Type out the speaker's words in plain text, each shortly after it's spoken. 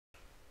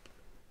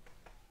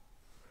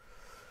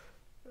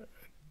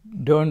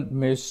Don't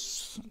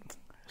miss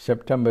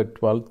September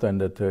 12th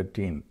and the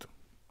 13th,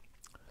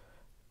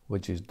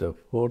 which is the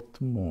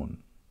fourth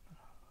moon,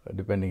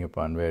 depending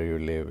upon where you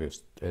live,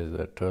 is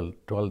the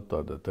 12th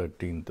or the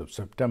 13th of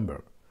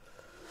September.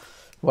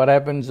 What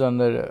happens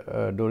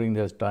during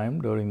this time?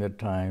 During that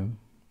time,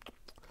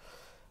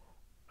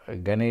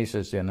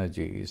 Ganesha's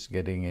energy is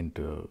getting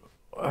into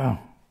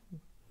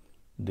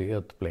the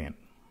earth plane.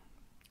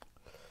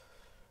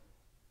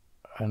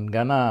 And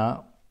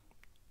Gana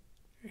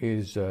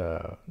is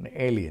an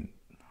alien.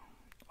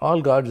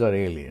 All gods are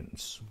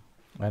aliens,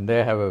 and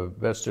they have a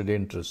vested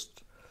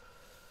interest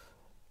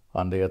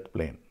on the earth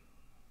plane.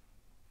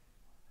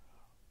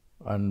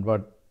 And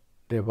what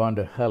they want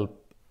to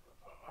help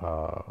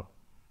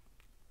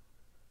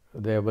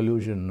the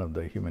evolution of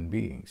the human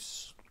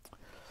beings.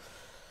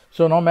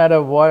 So no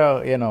matter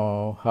what,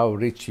 how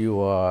rich you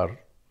are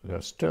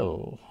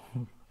still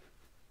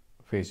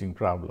facing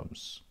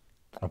problems.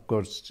 Of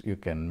course, you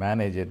can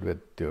manage it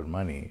with your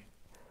money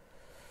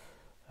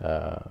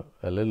a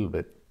little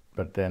bit,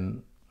 but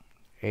then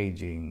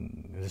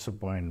aging,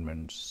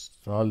 disappointments,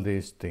 all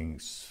these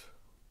things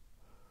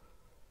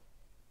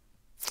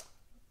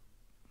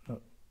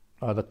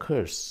are the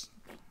curse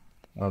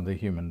of the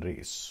human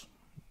race.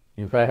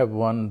 If I have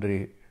one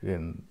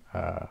reason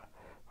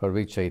for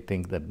which I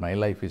think that my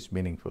life is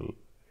meaningful,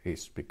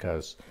 is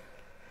because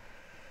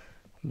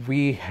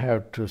we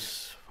have to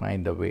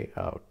find a way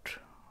out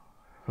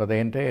for the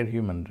entire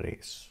human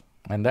race.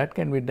 And that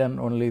can be done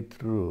only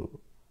through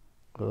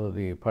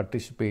the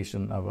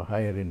participation of a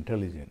higher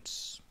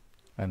intelligence.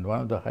 And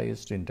one of the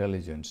highest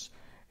intelligence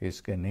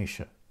is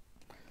Ganesha.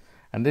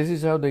 And this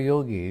is how the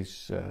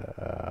yogis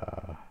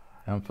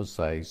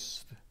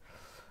emphasize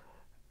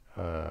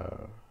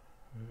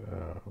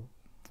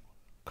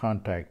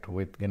contact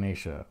with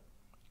Ganesha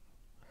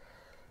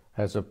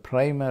as a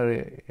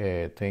primary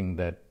thing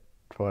that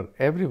for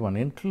everyone,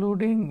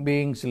 including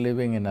beings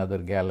living in other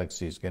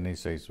galaxies,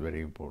 Ganesha is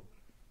very important.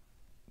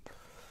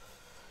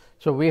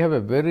 So we have a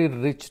very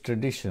rich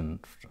tradition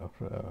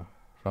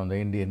from the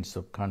Indian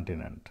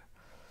subcontinent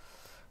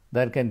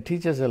that can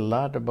teach us a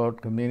lot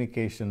about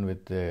communication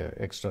with the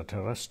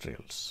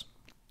extraterrestrials.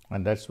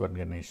 And that's what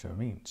Ganesha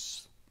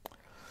means.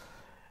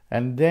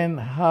 And then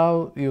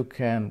how you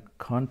can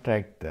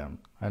contact them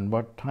and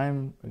what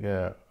time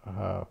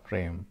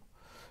frame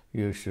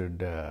you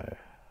should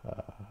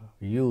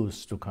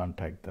use to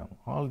contact them.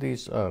 All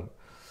these are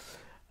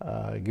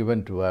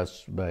given to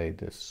us by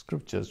the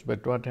scriptures.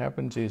 But what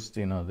happens is,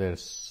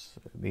 there's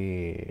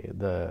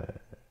the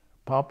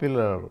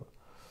popular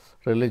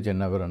religion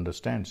never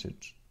understands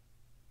it.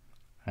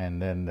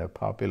 And then the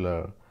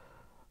popular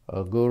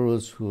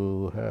gurus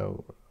who have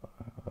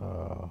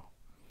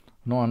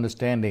no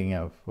understanding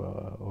of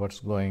what's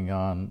going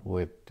on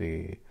with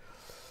the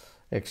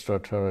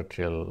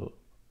extraterrestrial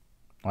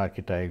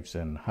archetypes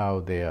and how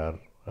they are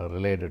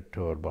related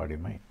to our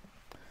body-mind.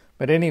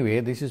 But anyway,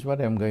 this is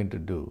what I'm going to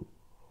do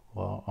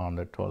on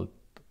the 12th.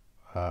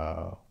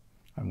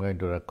 I'm going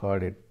to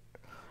record it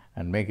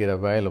and make it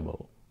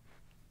available,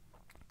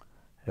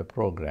 a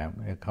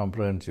program, a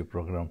comprehensive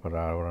program for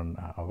an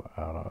hour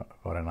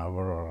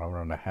or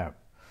hour and a half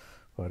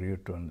for you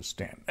to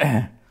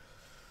understand.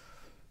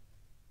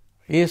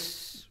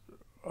 Is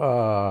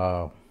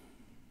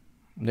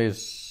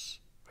this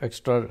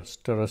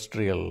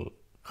extraterrestrial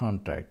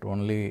contact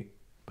only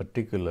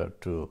particular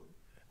to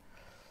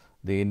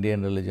the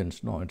Indian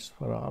religions? No, it's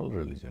for all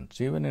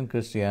religions. Even in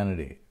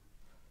Christianity,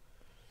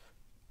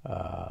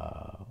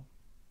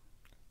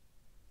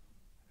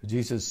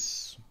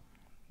 Jesus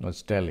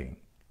was telling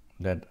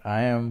that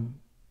I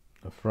am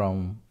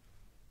from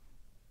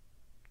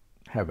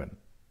heaven.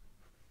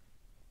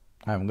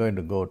 I'm going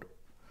to go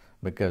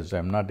because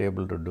I'm not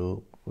able to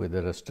do with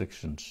the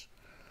restrictions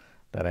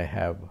that I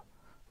have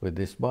with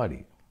this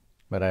body.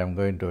 But I am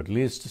going to at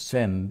least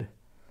send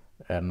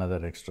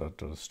another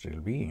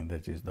extraterrestrial being,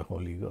 that is the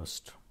Holy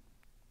Ghost.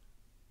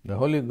 The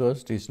Holy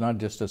Ghost is not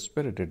just a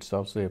spirit, it's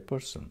also a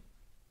person.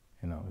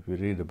 If you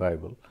read the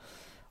Bible,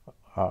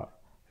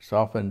 it's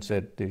often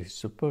said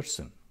it's a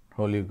person.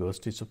 Holy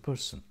Ghost is a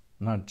person,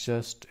 not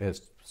just a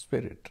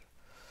spirit.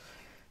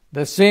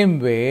 The same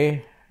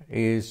way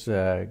is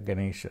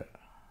Ganesha,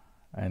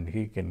 and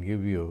he can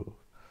give you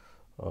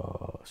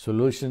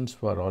solutions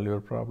for all your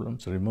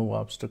problems, remove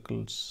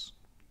obstacles,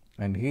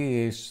 and he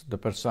is the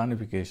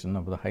personification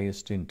of the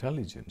highest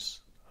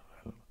intelligence.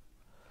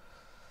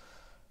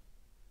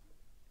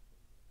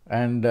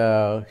 And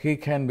he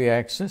can be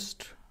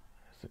accessed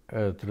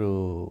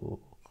through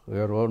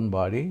your own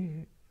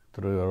body,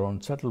 through your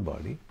own subtle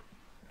body,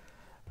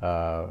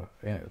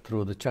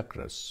 through the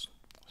chakras.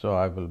 So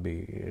I will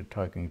be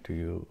talking to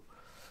you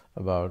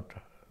about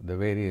the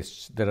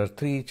various, there are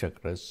 3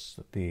 chakras,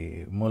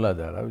 the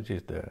Muladhara, which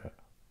is the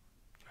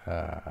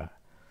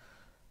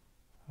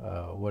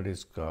what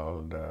is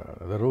called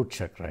the root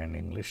chakra in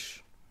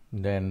English,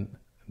 then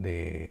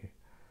the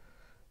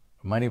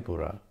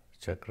Manipura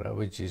chakra,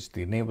 which is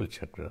the navel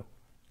chakra,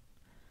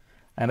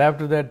 and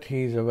after that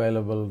he is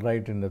available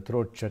right in the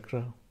throat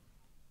chakra,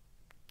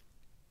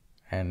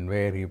 and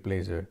where he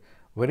plays a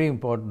very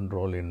important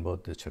role in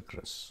both the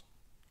chakras.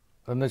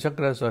 And the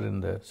chakras are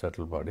in the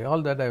subtle body.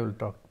 All that I will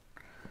talk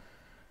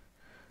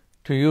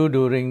to you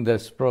during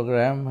this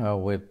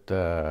program with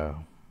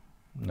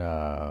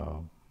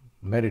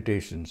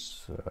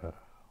meditations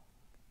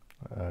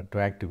to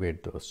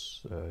activate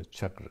those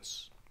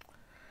chakras.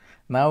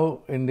 Now,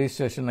 in this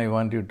session, I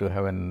want you to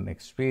have an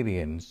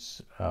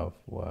experience of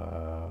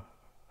what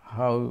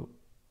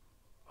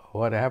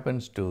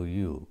happens to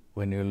you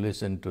when you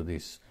listen to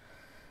this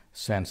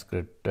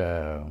Sanskrit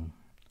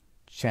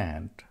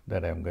chant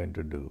that I'm going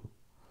to do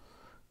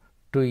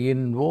to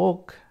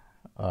invoke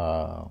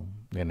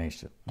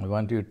Ganesha. I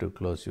want you to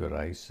close your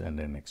eyes and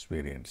then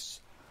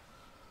experience.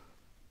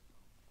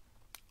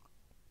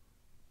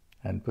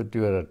 And put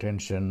your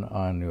attention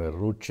on your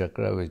root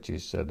chakra, which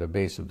is at the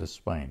base of the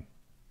spine.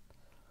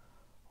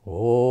 Om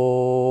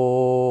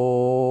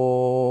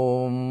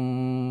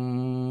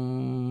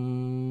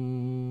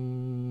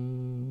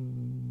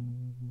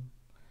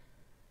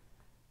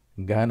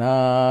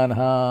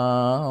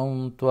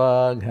Gananam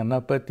Tva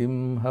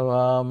Ganapatim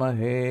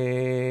Havamahe.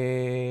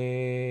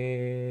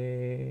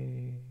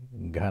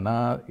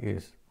 Gana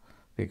is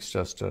the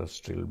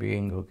extraterrestrial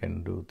being who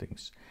can do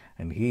things,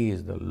 and he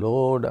is the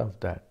Lord of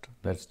that.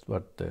 That's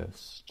what the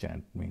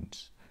chant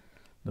means,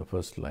 the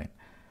first line.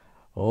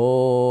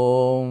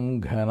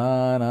 Om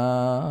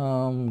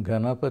Ghananam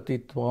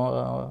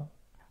Ganapatitva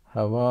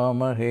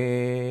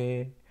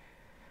Havamahe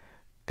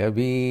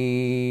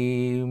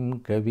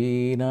Kavim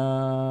Kavinam.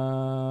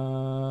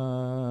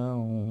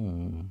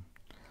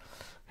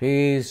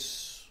 He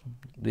is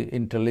the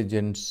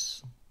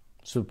intelligence,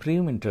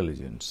 supreme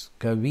intelligence.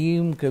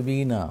 Kavim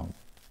Kavinam.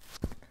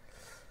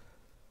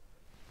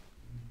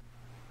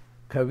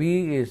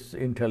 Kavi is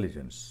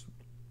intelligence,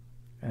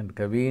 and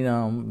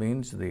Kavinam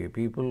means the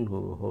people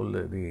who hold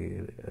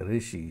the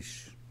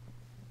rishis.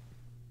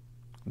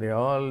 They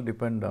all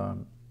depend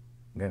on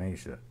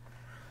Ganesha.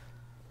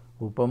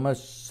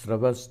 Upamas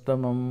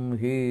Sravastamam,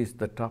 he is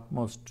the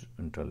topmost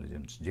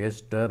intelligence.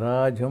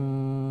 Jeshtarajam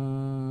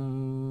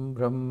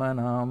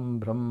Brahmanam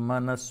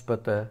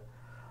Brahmanaspata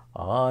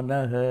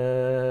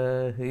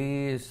Anaha,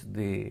 he is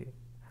the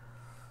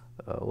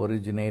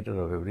originator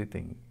of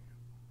everything.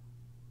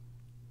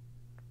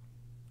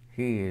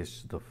 He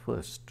is the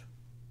first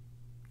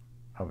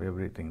of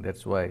everything.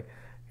 That's why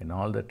in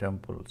all the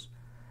temples,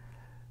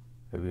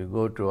 if you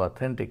go to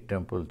authentic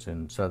temples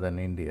in southern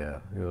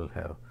India, you will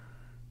have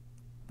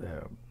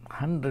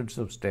hundreds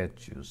of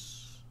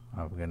statues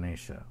of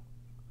Ganesha,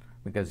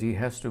 because he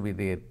has to be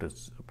there to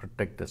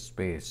protect the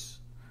space,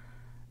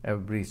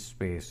 every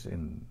space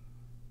in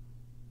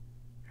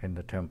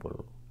the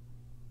temple.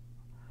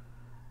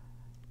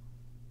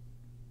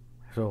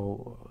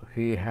 So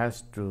he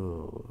has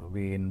to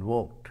be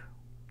invoked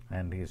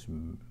and his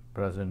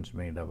presence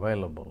made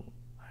available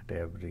at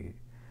every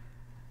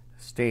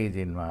stage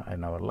in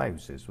our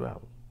lives as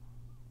well.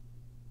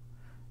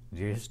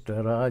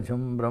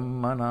 Jeshtarajam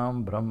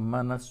Brahmanam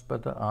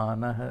Brahmanaspata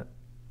Anaha.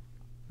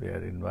 We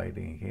are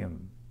inviting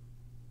him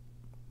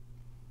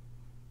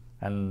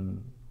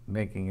and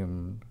making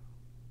him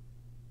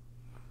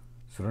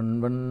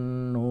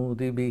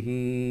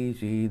Sranvannudibihi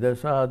Sida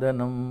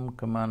Sadhanam.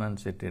 Come on and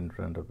sit in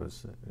front of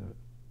us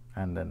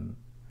and then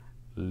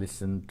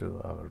listen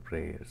to our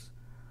prayers.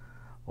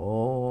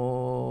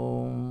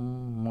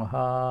 Om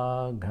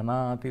Maha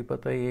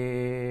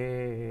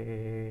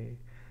Ghanatipataye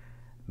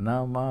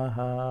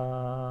Namaha.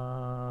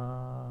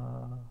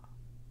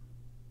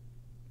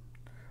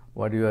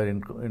 What you are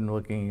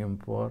invoking him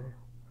for?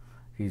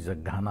 He is a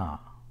Ghana.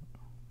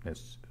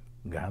 Yes,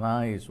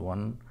 Ghana is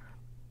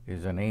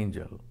an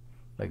angel.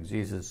 Like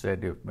Jesus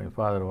said, if my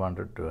Father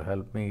wanted to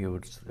help me, he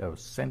would have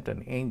sent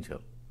an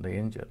angel. The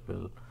angel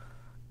will,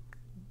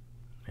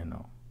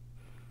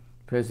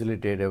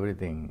 facilitate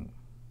everything.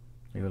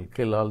 He will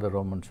kill all the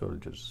Roman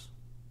soldiers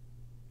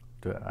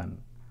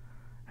and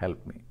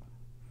help me.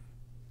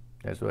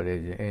 That's what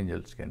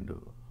angels can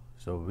do.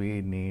 So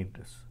we need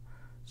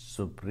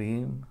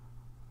supreme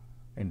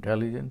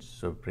intelligence,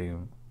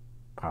 supreme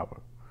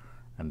power.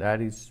 And that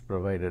is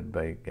provided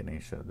by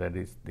Ganesha. That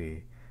is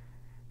the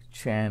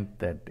chant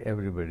that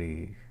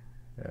everybody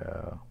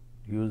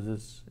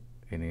uses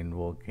in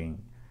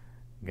invoking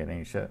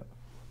Ganesha.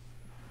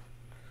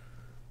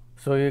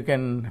 So you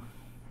can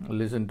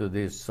listen to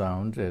these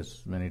sounds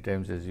as many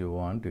times as you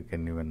want. You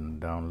can even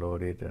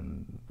download it,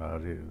 and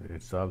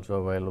it's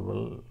also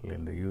available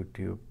in the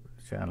YouTube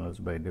channels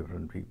by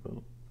different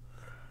people.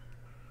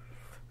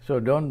 So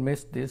don't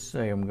miss this.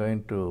 I am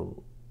going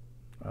to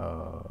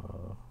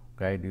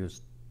guide you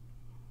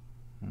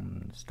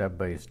step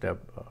by step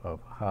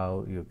of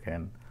how you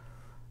can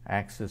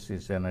access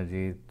this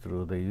energy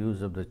through the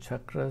use of the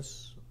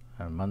chakras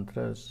and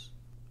mantras,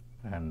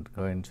 and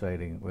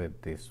coinciding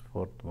with this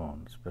fourth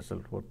moon, special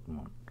fourth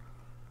moon.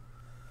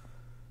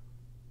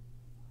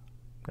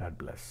 God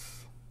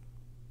bless.